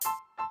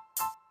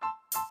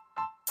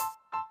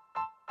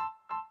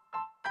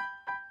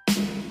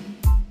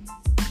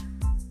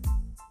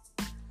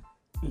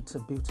It's a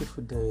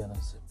beautiful day and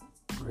it's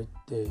a great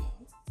day.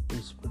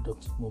 This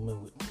productive moment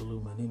with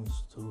Tolu. My name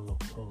is Tolu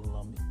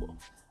Olamipo.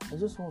 I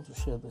just want to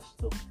share this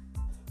stuff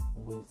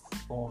with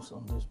us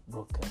on this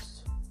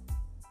broadcast.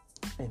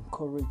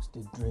 Encourage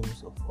the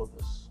dreams of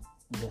others.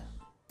 Yes,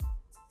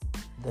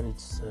 that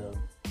it's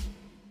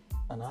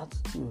an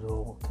attitude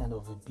or kind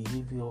of a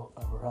behavior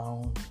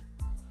around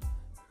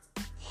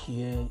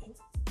here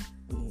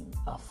in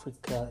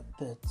Africa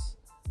that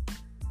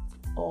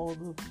all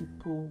the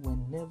people,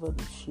 whenever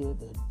they share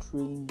their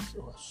dreams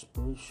or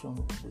aspiration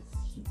with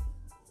you,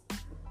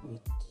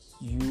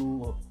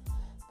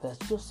 there's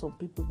just some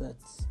people that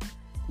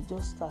they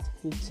just start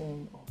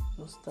hating or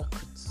just start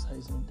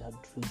criticizing their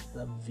dreams,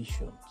 their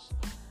visions.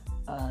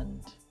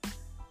 And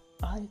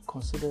I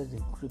consider it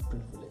a great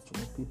privilege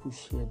when people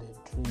share their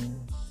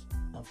dreams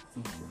and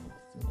visions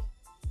with me.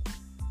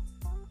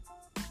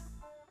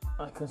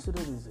 I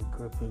consider this a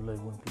great privilege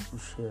when people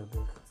share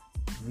their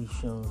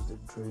visions, their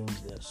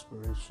dreams, their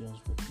aspirations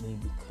with me,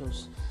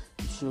 because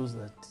it shows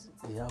that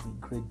they have a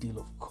great deal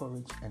of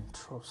courage and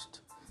trust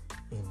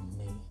in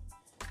me.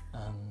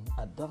 And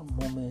at that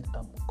moment,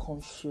 I'm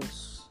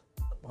conscious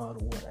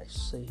about what I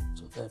say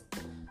to them,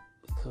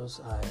 because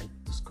I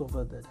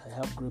discovered that I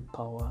have great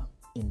power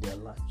in their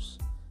lives,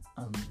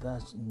 and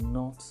that's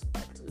not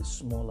at a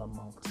small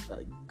amount,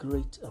 a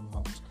great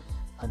amount.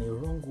 And a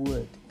wrong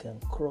word can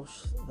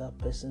crush that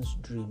person's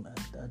dream and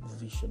that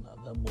vision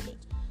at that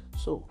moment.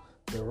 So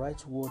the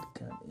right word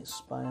can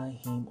inspire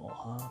him or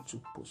her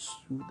to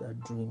pursue their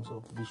dreams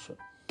or vision.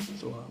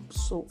 So I'm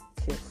so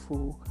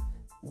careful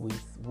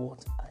with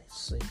what I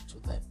say to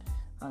them.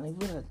 And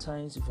even at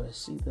times, if I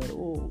see that,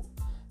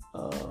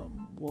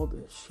 what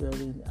they're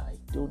sharing, I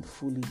don't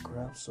fully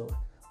grasp, so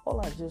all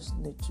I just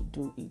need to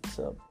do is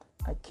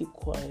I keep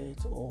quiet,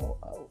 or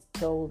I'll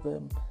tell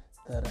them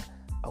that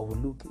I will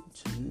look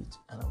into it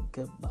and I'll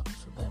get back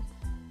to them.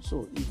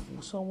 So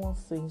if someone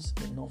thinks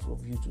enough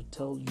of you to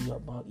tell you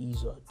about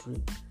his or her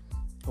dream,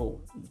 you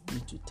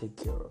need to take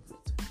care of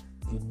it.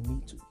 You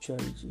need to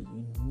cherish it.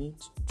 You need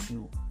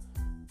to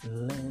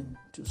learn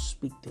to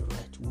speak the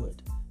right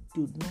word.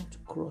 Do not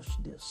crush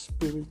their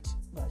spirit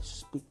by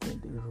speaking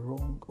the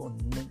wrong or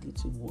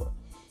negative word,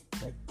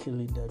 like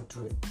killing their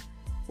dream.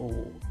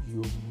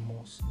 You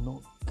must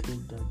not kill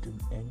their dream.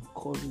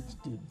 Encourage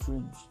the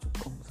dreams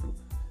to come through.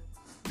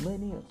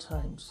 Many a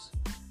times,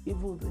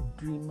 even the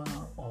dreamer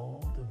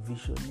or the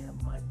visionary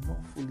might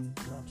not fully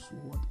grasp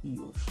what he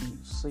or she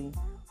is saying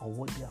or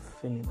what they are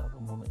feeling at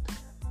the moment.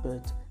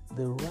 But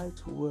the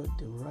right word,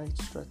 the right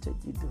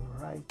strategy, the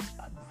right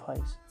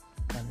advice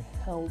can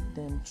help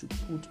them to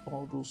put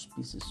all those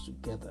pieces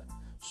together.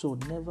 So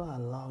never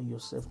allow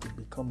yourself to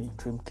become a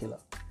dream killer.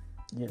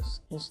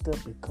 Yes,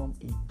 instead become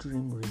a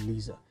dream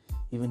releaser.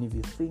 Even if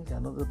you think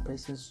another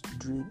person's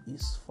dream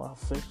is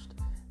far-fetched,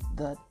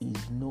 that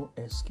is no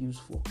excuse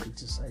for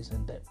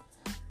criticizing them.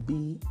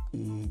 Be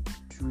a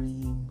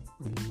dream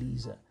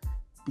releaser.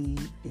 Be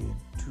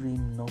a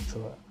dream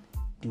nurturer.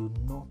 Do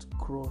not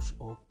crush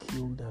or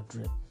kill their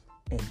dream.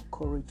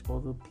 Encourage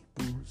other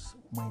people's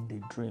when they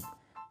dream.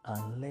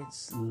 And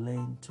let's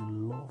learn to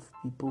love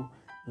people.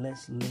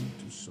 Let's learn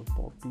to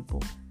support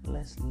people.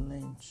 Let's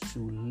learn to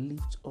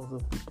lift other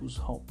people's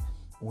hope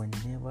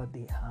whenever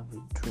they have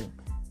a dream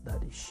that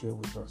they share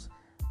with us.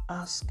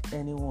 Ask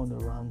anyone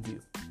around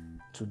you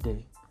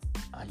today,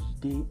 are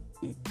they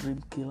a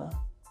dream killer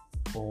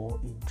or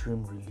a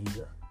dream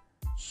releaser?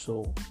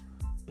 So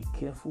be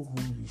careful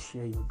whom you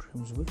share your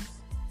dreams with,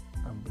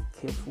 and be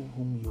careful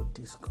whom you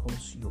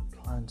discuss your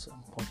plans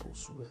and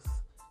purpose with.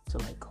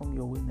 Till I come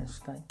your way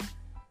next time,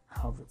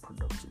 have a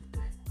productive day.